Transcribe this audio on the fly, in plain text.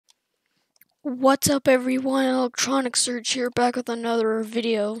What's up everyone, Electronic Search here, back with another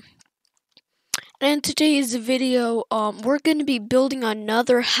video. And in today's video, we're going to be building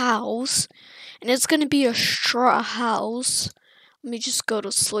another house, and it's going to be a straw house. Let me just go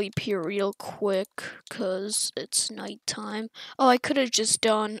to sleep here real quick, cause it's nighttime. Oh, I could have just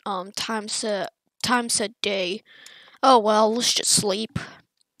done, time set day. Oh well, let's just sleep.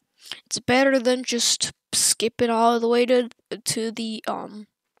 It's better than just skipping all the way to the,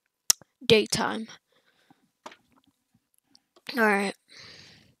 daytime. Alright.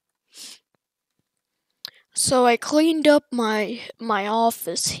 So I cleaned up my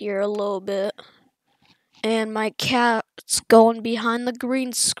office here a little bit, and my cat's going behind the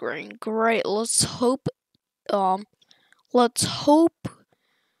green screen. Great. Let's hope the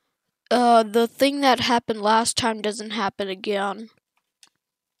thing that happened last time doesn't happen again.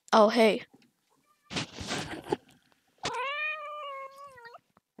 Oh, hey.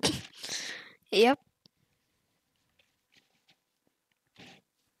 Yep.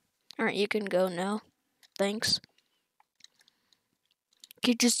 Alright, you can go now. Thanks.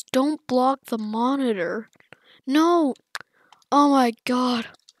 Okay, just don't block the monitor. No! Oh my god.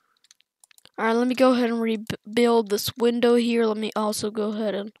 Alright, let me go ahead and rebuild this window here. Let me also go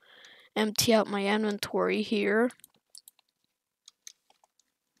ahead and empty out my inventory here.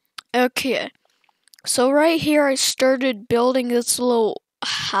 Okay. So right here I started building this little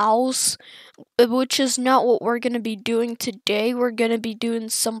house, which is not what we're going to be doing today. We're going to be doing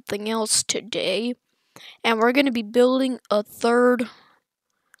something else today. And we're going to be building we're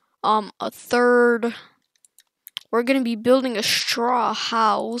going to be building a straw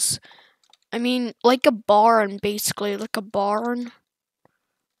house. I mean, like a barn, basically, like a barn.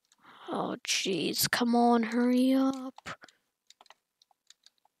 Oh, jeez, come on, hurry up.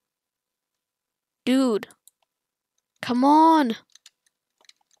 Dude, come on.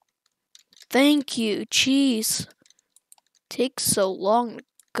 Thank you, jeez. Takes so long to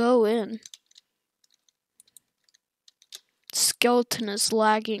go in. Skeleton is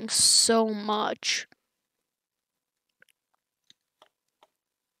lagging so much.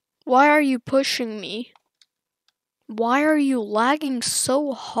 Why are you pushing me? Why are you lagging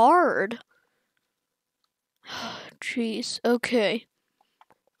so hard? Jeez, okay.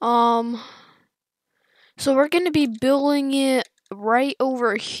 So we're gonna be building it right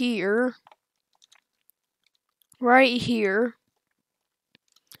over here. Right here.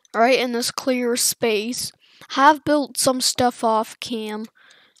 Right in this clear space. Have built some stuff off cam.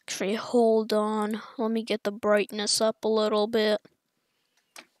 Actually, hold on. Let me get the brightness up a little bit.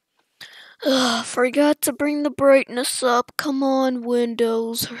 Ugh, forgot to bring the brightness up. Come on,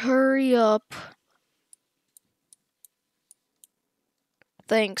 Windows. Hurry up.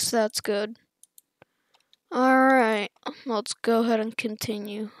 Thanks, that's good. Alright, let's go ahead and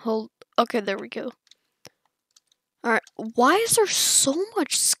continue. Okay, there we go. Alright, why is there so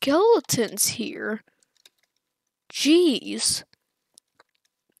much skeletons here? Jeez.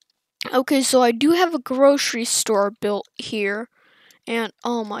 Okay, so I do have a grocery store built here. And,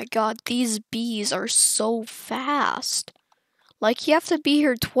 oh my god, these bees are so fast. Like, you have to be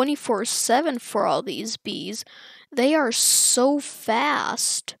here 24/7 for all these bees. They are so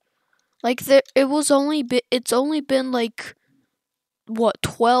fast. Like, it's only been like, what,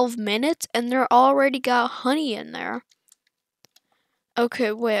 12 minutes? And they're already got honey in there.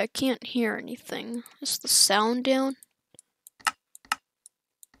 Okay, wait, I can't hear anything. Is the sound down?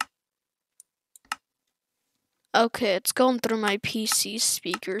 Okay, it's going through my PC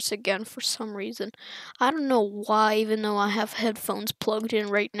speakers again for some reason. I don't know why, even though I have headphones plugged in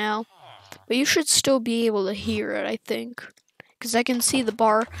right now. But you should still be able to hear it, I think. Because I can see the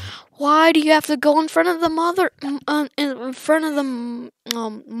bar. Why do you have to go in front of the monitor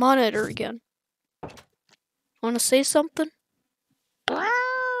again? Want to say something?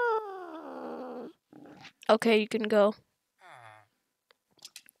 Okay, you can go.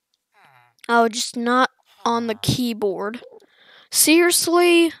 Oh, just not on the keyboard.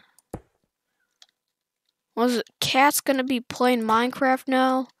 Seriously? Was it Cat's gonna be playing Minecraft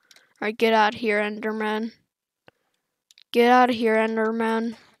now? Alright, get out of here, Enderman. Get out of here,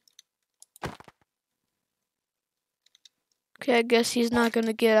 Enderman. Okay, I guess he's not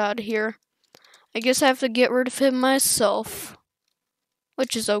gonna get out of here. I guess I have to get rid of him myself.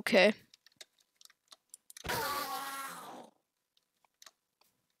 Which is okay.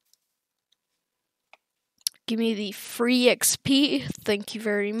 Give me the free XP. Thank you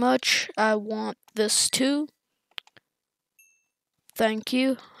very much. I want this too. Thank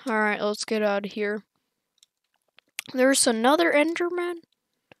you. Alright, let's get out of here. There's another Enderman?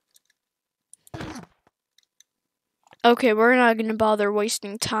 Okay, we're not gonna bother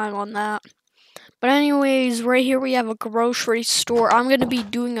wasting time on that. But anyways, right here we have a grocery store. I'm going to be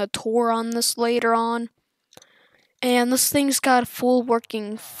doing a tour on this later on. And this thing's got a full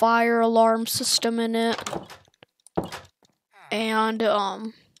working fire alarm system in it. And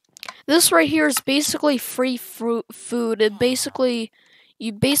this right here is basically free food.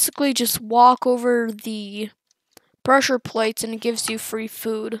 You basically just walk over the pressure plates and it gives you free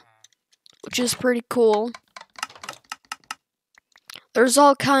food, which is pretty cool. There's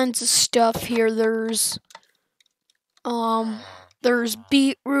all kinds of stuff here. There's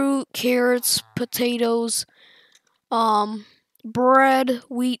beetroot, carrots, potatoes, bread,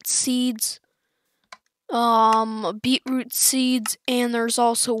 wheat seeds, beetroot seeds, and there's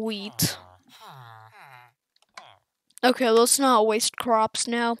also wheat. Okay, let's not waste crops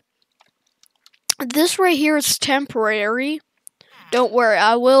now. This right here is temporary. Don't worry,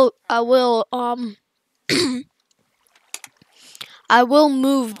 I will I will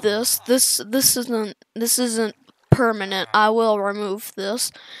move this. This isn't permanent. I will remove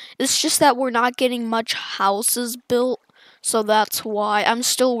this. It's just that we're not getting much houses built, so that's why. I'm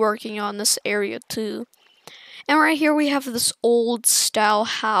still working on this area too. And right here we have this old style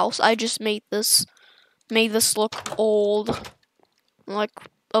house. I just made this look old. Like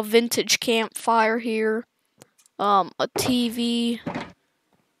a vintage campfire here. A TV.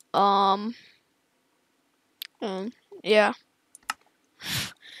 Yeah.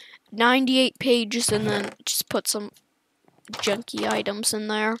 98 pages, and then just put some junky items in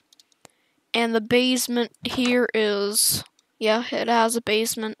there. And the basement here is, yeah, it has a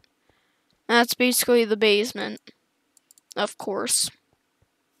basement. That's basically the basement, of course.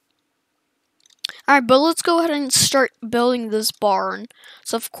 Alright, but let's go ahead and start building this barn.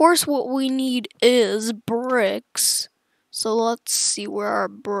 So, of course, what we need is bricks. So, let's see, where are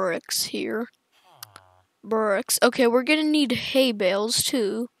bricks here? Bricks. Okay, we're gonna need hay bales,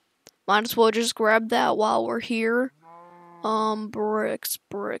 too. Might as well just grab that while we're here. Bricks.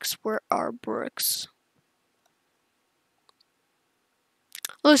 Where are bricks?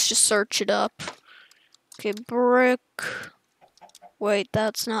 Let's just search it up. Okay, brick. Wait,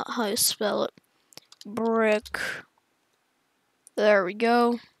 that's not how you spell it. Brick. There we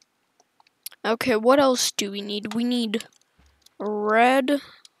go. Okay, what else do we need? We need red.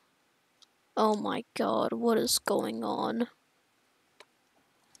 Oh my god, what is going on?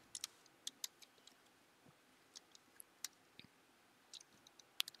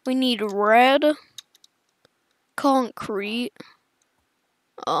 We need red concrete.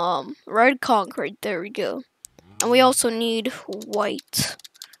 Red concrete, there we go. And we also need white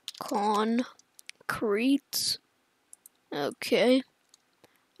concrete. Okay.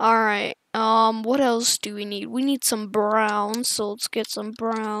 Alright, what else do we need? We need some brown, so let's get some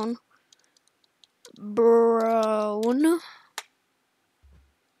brown. Brown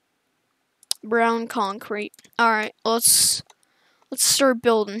concrete. Alright, let's start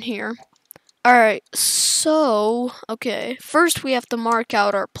building here. Alright, so, okay, first we have to mark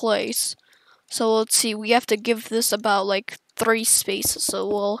out our place. So let's see, we have to give this about like 3 spaces.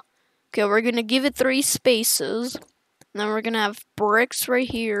 So we're gonna give it 3 spaces. And then we're gonna have bricks right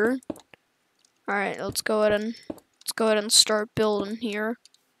here. Alright, let's go ahead and start building here.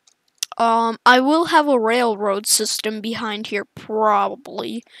 I will have a railroad system behind here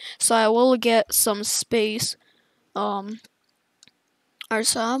probably. So I will get some space. Alright,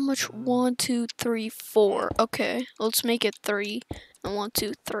 so how much? 1, 2, 3, 4. Okay, let's make it 3. And 1,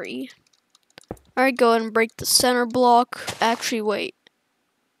 2, 3. Alright, go ahead and break the center block. Actually, wait.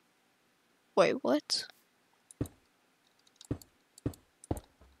 Wait, what?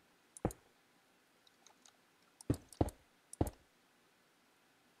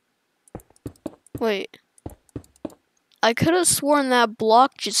 Wait. I could have sworn that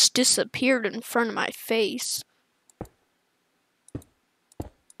block just disappeared in front of my face.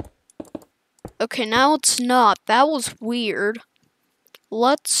 Okay, now it's not. That was weird.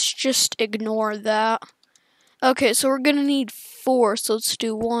 Let's just ignore that. Okay, so we're gonna need 4. So let's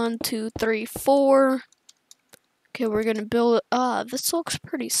do 1, 2, 3, 4. Okay, we're gonna build it. This looks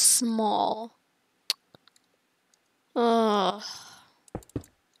pretty small. Alright,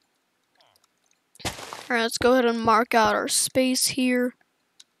 let's go ahead and mark out our space here.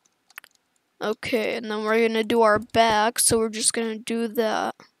 Okay, and then we're gonna do our back, so we're just gonna do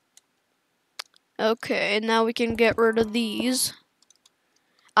that. Okay, and now we can get rid of these.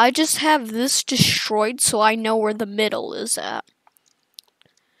 I just have this destroyed so I know where the middle is at.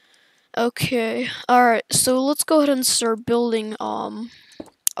 Okay, alright, so let's go ahead and start building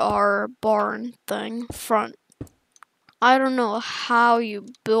our barn thing front. I don't know how you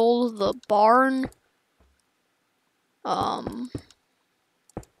build the barn.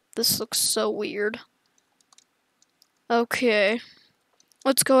 This looks so weird. Okay.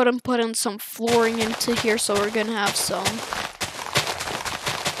 Let's go ahead and put in some flooring into here, so we're gonna have some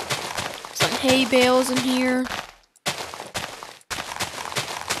hay bales in here.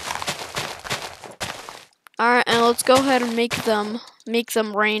 Alright, and let's go ahead and make them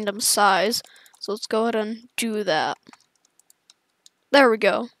random size. So let's go ahead and do that. There we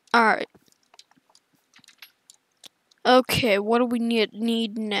go. Alright. Okay, what do we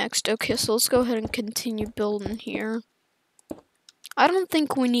need next? Okay, so let's go ahead and continue building here. I don't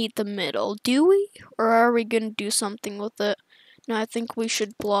think we need the middle, do we? Or are we gonna do something with it? No, I think we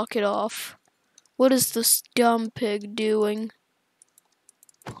should block it off. What is this dumb pig doing?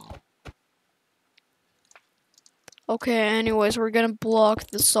 Okay, anyways, we're gonna block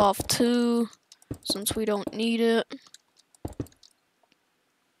this off too, since we don't need it.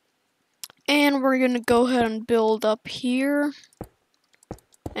 And we're gonna go ahead and build up here.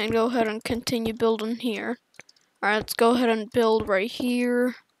 And go ahead and continue building here. Alright, let's go ahead and build right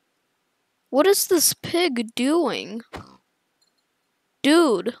here. What is this pig doing?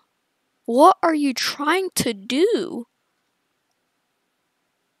 Dude, what are you trying to do?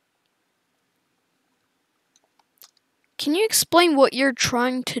 Can you explain what you're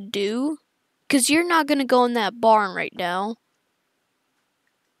trying to do? Because you're not gonna go in that barn right now.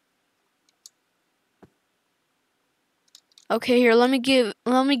 Okay, here, let me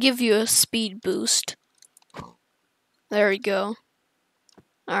give you a speed boost. There we go.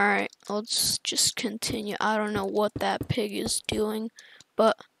 Alright, let's just continue. I don't know what that pig is doing,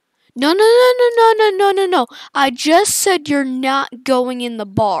 but no. I just said you're not going in the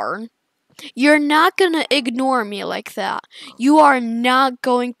barn. You're not gonna ignore me like that. You are not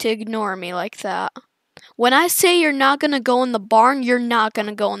going to ignore me like that. When I say you're not gonna go in the barn, you're not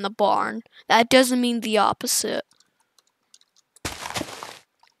gonna go in the barn. That doesn't mean the opposite.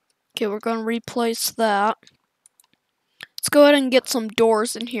 Okay, we're gonna replace that. Let's go ahead and get some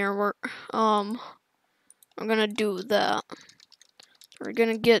doors in here. I'm gonna do that. We're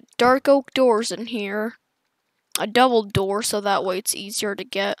gonna get dark oak doors in here. A double door, so that way it's easier to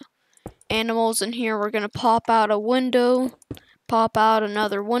get. Animals in here. We're gonna pop out a window. Pop out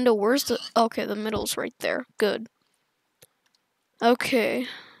another window. Where's the... Okay, the middle's right there. Good. Okay.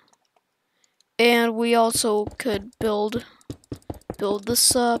 And we also could build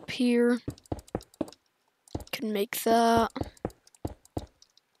this up here. Can make that.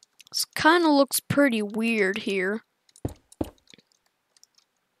 This kind of looks pretty weird here.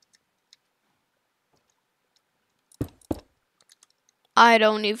 I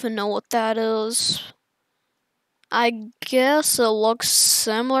don't even know what that is. I guess it looks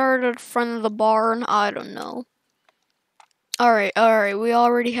similar to the front of the barn. I don't know. Alright, we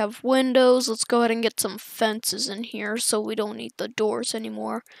already have windows. Let's go ahead and get some fences in here so we don't need the doors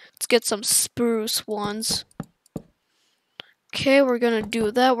anymore. Let's get some spruce ones. Okay, we're gonna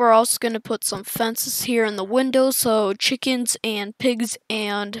do that. We're also gonna put some fences here in the windows so chickens and pigs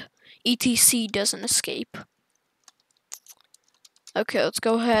and etc. doesn't escape. Okay, let's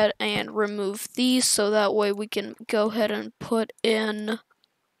go ahead and remove these so that way we can go ahead and put in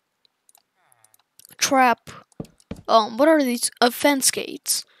trap. What are these? Fence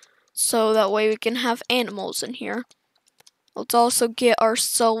gates. So that way we can have animals in here. Let's also get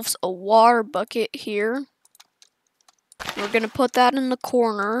ourselves a water bucket here. We're gonna put that in the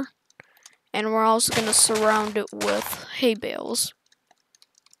corner. And we're also gonna surround it with hay bales.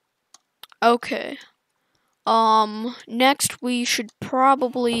 Okay. Next we should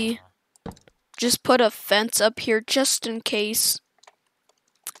probably just put a fence up here just in case.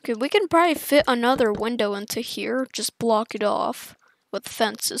 Okay, we can probably fit another window into here. Just block it off with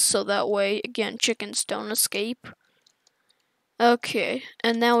fences so that way, again, chickens don't escape. Okay,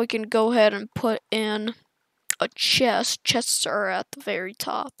 and now we can go ahead and put in a chest. Chests are at the very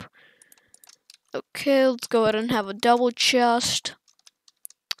top. Okay, let's go ahead and have a double chest.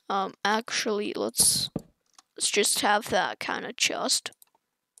 Actually, let's just have that kind of chest.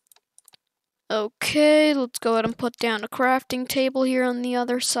 Okay, let's go ahead and put down a crafting table here on the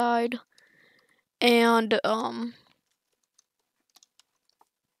other side. And,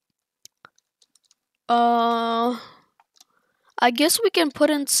 I guess we can put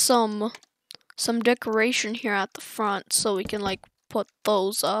in some decoration here at the front so we can, like, put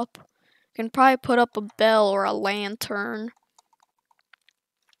those up. We can probably put up a bell or a lantern.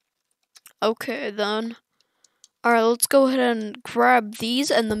 Okay, then. Alright, let's go ahead and grab these,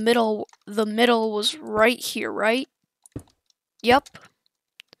 and the middle was right here, right? Yep.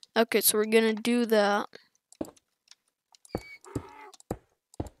 Okay, so we're gonna do that.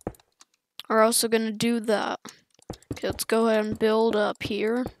 We're also gonna do that. Okay, let's go ahead and build up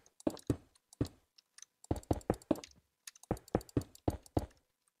here.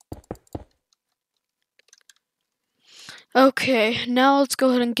 Okay, now let's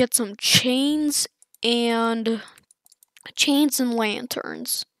go ahead and get some chains and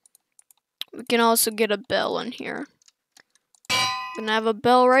lanterns. We can also get a bell in here. We're gonna have a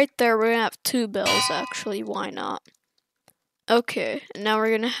bell right there. We're gonna have 2 bells actually, why not? Okay, and now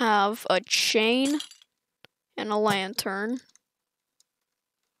we're gonna have a chain and a lantern.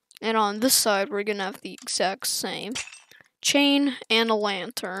 And on this side, we're gonna have the exact same chain and a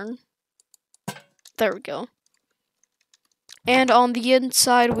lantern. There we go. And on the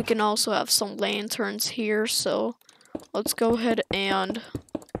inside, we can also have some lanterns here, so let's go ahead and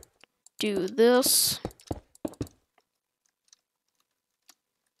do this.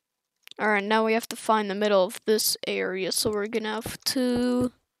 Alright, now we have to find the middle of this area, so we're gonna have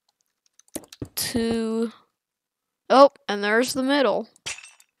 2. Oh, and there's the middle.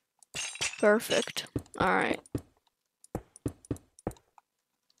 Perfect. Alright.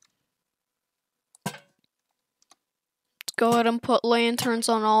 Go ahead and put lanterns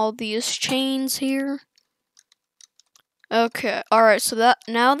on all these chains here. Okay, alright, so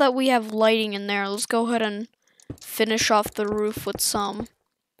now that we have lighting in there, let's go ahead and finish off the roof with some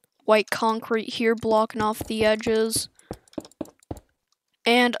white concrete here blocking off the edges.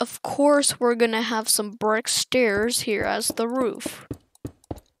 And of course, we're gonna have some brick stairs here as the roof.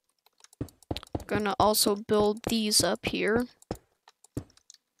 Gonna also build these up here.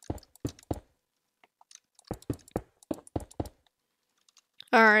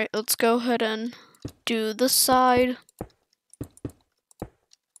 Alright, let's go ahead and do this side.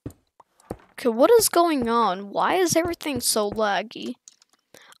 Okay, what is going on? Why is everything so laggy?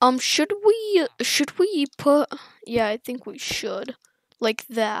 Should we put, yeah, I think we should. Like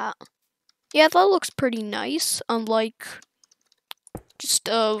that. Yeah, that looks pretty nice, unlike just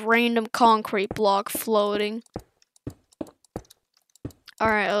a random concrete block floating.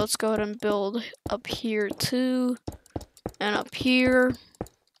 Alright, let's go ahead and build up here too, and up here,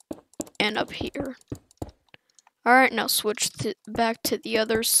 and up here. Alright, now switch back to the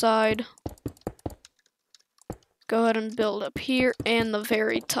other side. Go ahead and build up here and the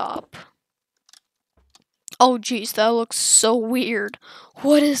very top. Oh jeez, that looks so weird.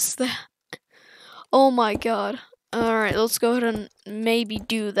 What is that? Oh my god. Alright, let's go ahead and maybe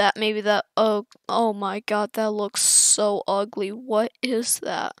do that. Maybe that. Oh my god, that looks so ugly. What is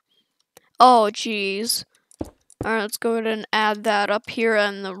that? Oh jeez. Alright, let's go ahead and add that up here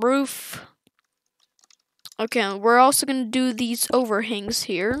on the roof. Okay, we're also gonna do these overhangs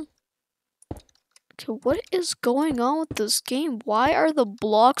here. Okay, what is going on with this game? Why are the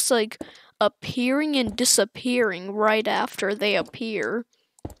blocks like appearing and disappearing right after they appear?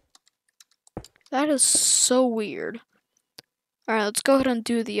 That is so weird. Alright, let's go ahead and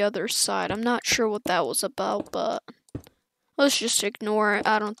do the other side. I'm not sure what that was about, but let's just ignore it.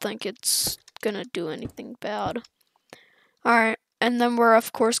 I don't think it's gonna do anything bad. Alright, and then we're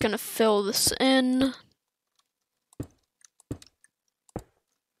of course gonna fill this in.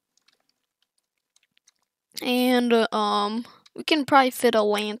 And, we can probably fit a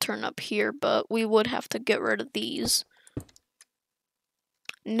lantern up here, but we would have to get rid of these.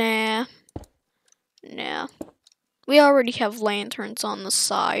 Nah. We already have lanterns on the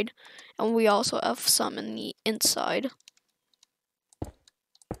side, and we also have some in the inside.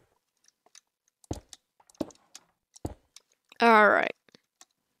 Alright.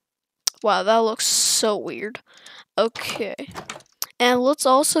 Wow, that looks so weird. Okay. And let's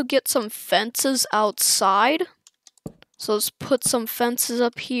also get some fences outside. So let's put some fences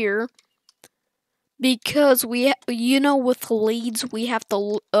up here. Because with leads we have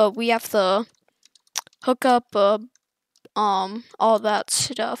to hook up all that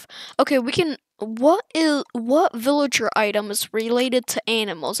stuff. Okay, we can what villager item is related to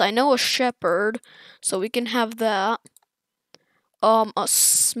animals? I know a shepherd, so we can have that. A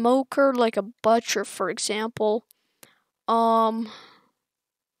smoker, like a butcher, for example. Nah.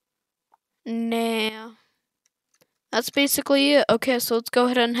 That's basically it. Okay, so let's go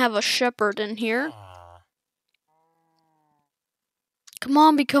ahead and have a shepherd in here. Come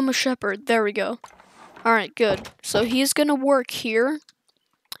on, become a shepherd. There we go. Alright, good. So he's gonna work here.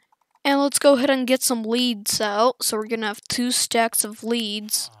 And let's go ahead and get some leads out. So we're gonna have 2 stacks of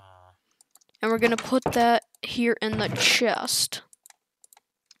leads. And we're gonna put that here in the chest.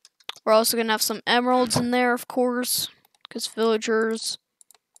 We're also gonna have some emeralds in there, of course, because villagers.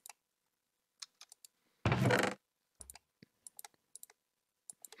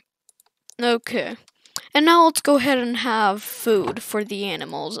 Okay. And now let's go ahead and have food for the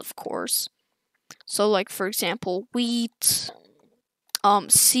animals, of course. So, like, for example, wheat,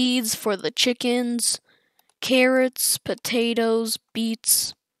 seeds for the chickens, carrots, potatoes,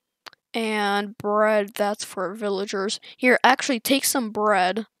 beets, And bread, that's for villagers. Here, actually, take some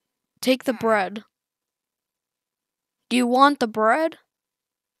bread. Take the bread. Do you want the bread?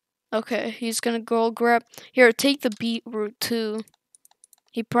 Okay, he's gonna go grab... Here, take the beetroot, too.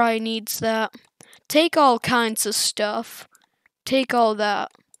 He probably needs that. Take all kinds of stuff. Take all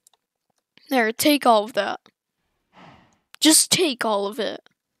that. There, take all of that. Just take all of it.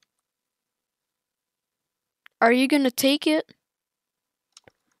 Are you gonna take it?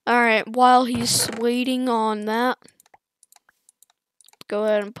 Alright, while he's waiting on that, go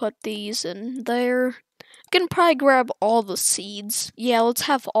ahead and put these in there. I can probably grab all the seeds. Yeah, let's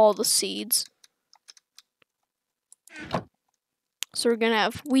have all the seeds. So we're gonna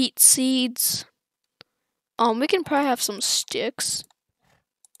have wheat seeds. We can probably have some sticks.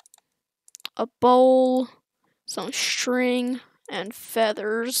 A bowl, some string, and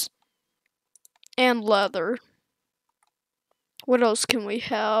feathers. And leather. What else can we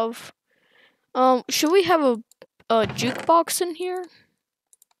have? Should we have a jukebox in here?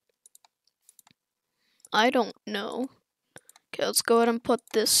 I don't know. Okay, let's go ahead and put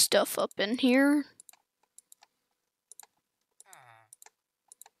this stuff up in here.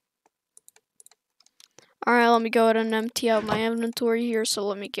 Alright, let me go ahead and empty out my inventory here, so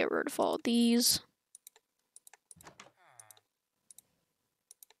let me get rid of all these.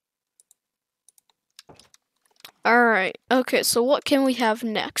 Alright, okay, so what can we have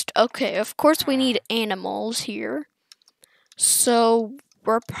next? Okay, of course we need animals here. So,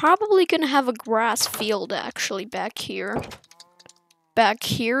 we're probably gonna have a grass field, actually, back here. Back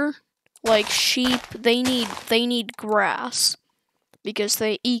here, like sheep, they need grass. Because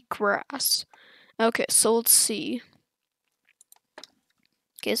they eat grass. Okay, so let's see.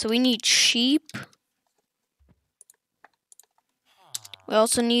 Okay, so we need sheep. We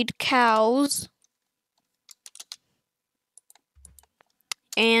also need cows.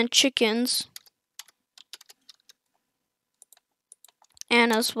 And chickens.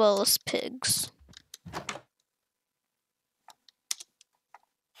 And as well as pigs.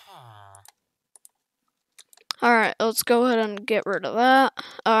 Alright, let's go ahead and get rid of that.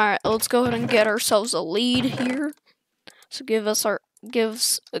 Alright, let's go ahead and get ourselves a lead here. So give us a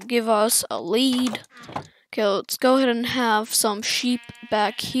lead. Okay, let's go ahead and have some sheep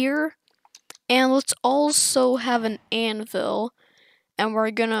back here. And let's also have an anvil. And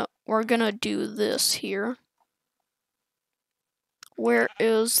we're gonna do this here. Where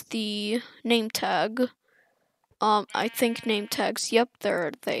is the name tag? I think name tags. Yep,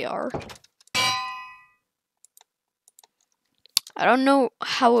 there they are. I don't know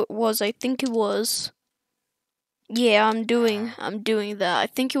how it was. I think it was. Yeah, I'm doing that. I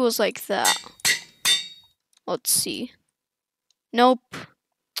think it was like that. Let's see. Nope.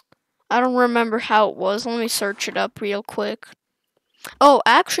 I don't remember how it was. Let me search it up real quick. Oh,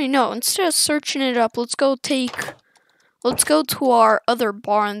 actually no. Instead of searching it up, let's go to our other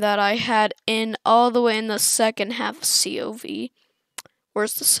barn that I had in all the way in the second half of COV.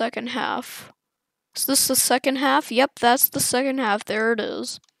 Where's the second half? Is this the second half? Yep, that's the second half. There it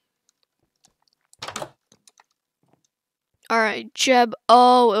is. Alright, Jeb.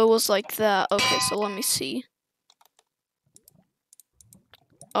 Oh, it was like that. Okay, so let me see.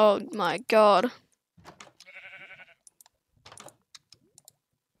 Oh my god.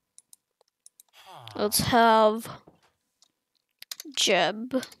 Let's have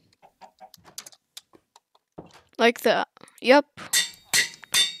Jeb. Like that. Yep.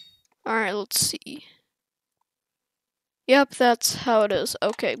 Alright, let's see. Yep, that's how it is.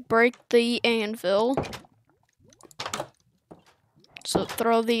 Okay, break the anvil. So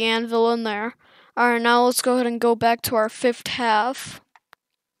throw the anvil in there. Alright, now let's go ahead and go back to our fifth half.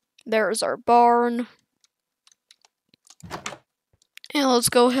 There's our barn. And let's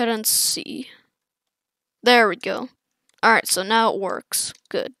go ahead and see. There we go. Alright, so now it works.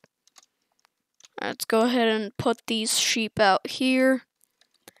 Good. Alright, let's go ahead and put these sheep out here.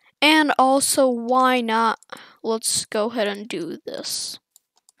 And also, why not? Let's go ahead and do this.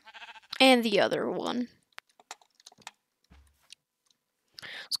 And the other one.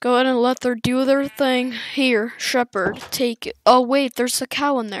 Let's go ahead and let them do their thing. Here, shepherd, take it. Oh, wait, there's a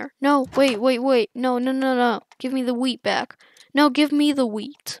cow in there. No, wait. No. Give me the wheat back. No, give me the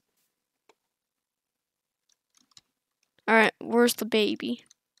wheat. Alright, where's the baby?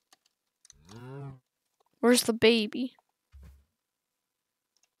 Where's the baby?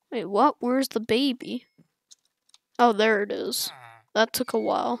 Wait, what? Where's the baby? Oh, there it is. That took a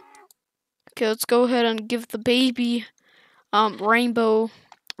while. Okay, let's go ahead and give the baby, rainbow,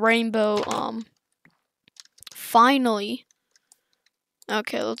 finally.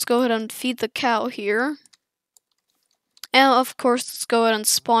 Okay, let's go ahead and feed the cow here. And of course, let's go ahead and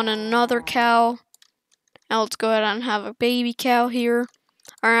spawn in another cow. Now let's go ahead and have a baby cow here.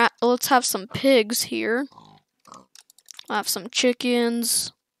 Alright, let's have some pigs here. I'll have some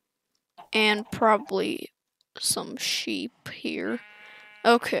chickens. And probably some sheep here.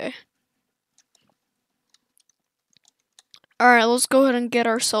 Okay. Alright, let's go ahead and get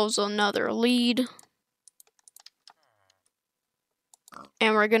ourselves another lead.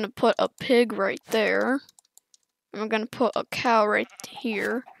 And we're gonna put a pig right there. And we're gonna put a cow right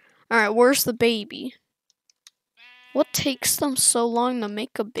here. Alright, where's the baby? What takes them so long to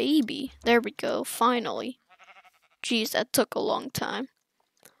make a baby? There we go, finally. Jeez, that took a long time.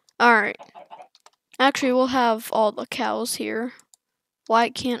 Alright. Actually, we'll have all the cows here. Why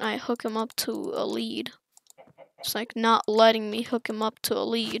can't I hook him up to a lead? It's like not letting me hook him up to a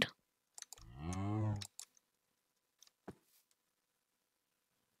lead.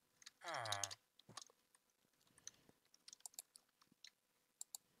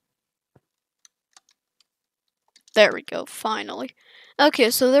 There we go, finally. Okay,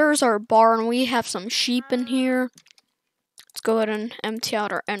 so there's our barn. We have some sheep in here. Let's go ahead and empty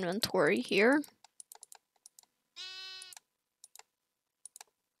out our inventory here.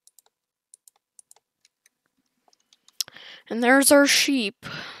 And there's our sheep.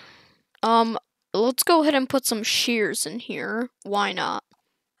 Let's go ahead and put some shears in here. Why not?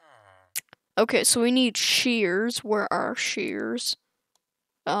 Okay, so we need shears. Where are shears?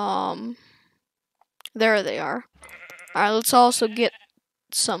 There they are. Alright, let's also get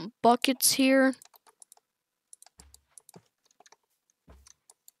some buckets here.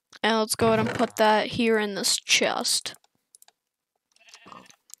 And let's go ahead and put that here in this chest.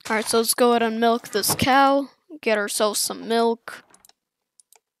 Alright, so let's go ahead and milk this cow. Get ourselves some milk.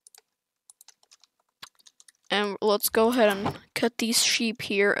 And let's go ahead and cut these sheep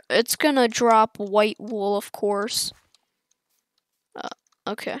here. It's gonna drop white wool, of course.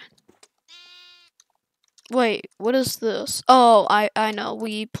 Okay. Wait, what is this? Oh, I know.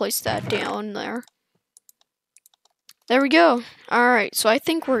 We placed that down there. There we go. Alright, so I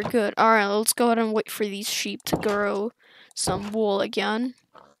think we're good. Alright, let's go ahead and wait for these sheep to grow some wool again.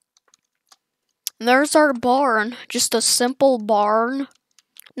 And there's our barn. Just a simple barn.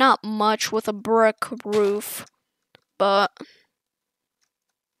 Not much with a brick roof. But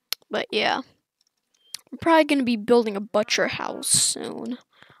yeah. We're probably going to be building a butcher house soon.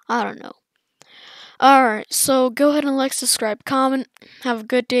 I don't know. Alright, so go ahead and like, subscribe, comment. Have a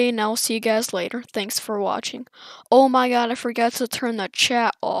good day, and I'll see you guys later. Thanks for watching. Oh my god, I forgot to turn the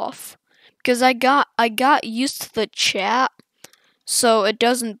chat off. Because I got used to the chat, so it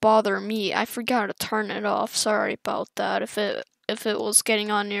doesn't bother me. I forgot to turn it off. Sorry about that if it was getting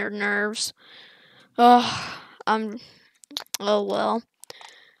on your nerves. Oh well.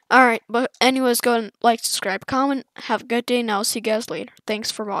 Alright, but anyways, go ahead and like, subscribe, comment. Have a good day, and I'll see you guys later. Thanks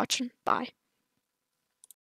for watching. Bye.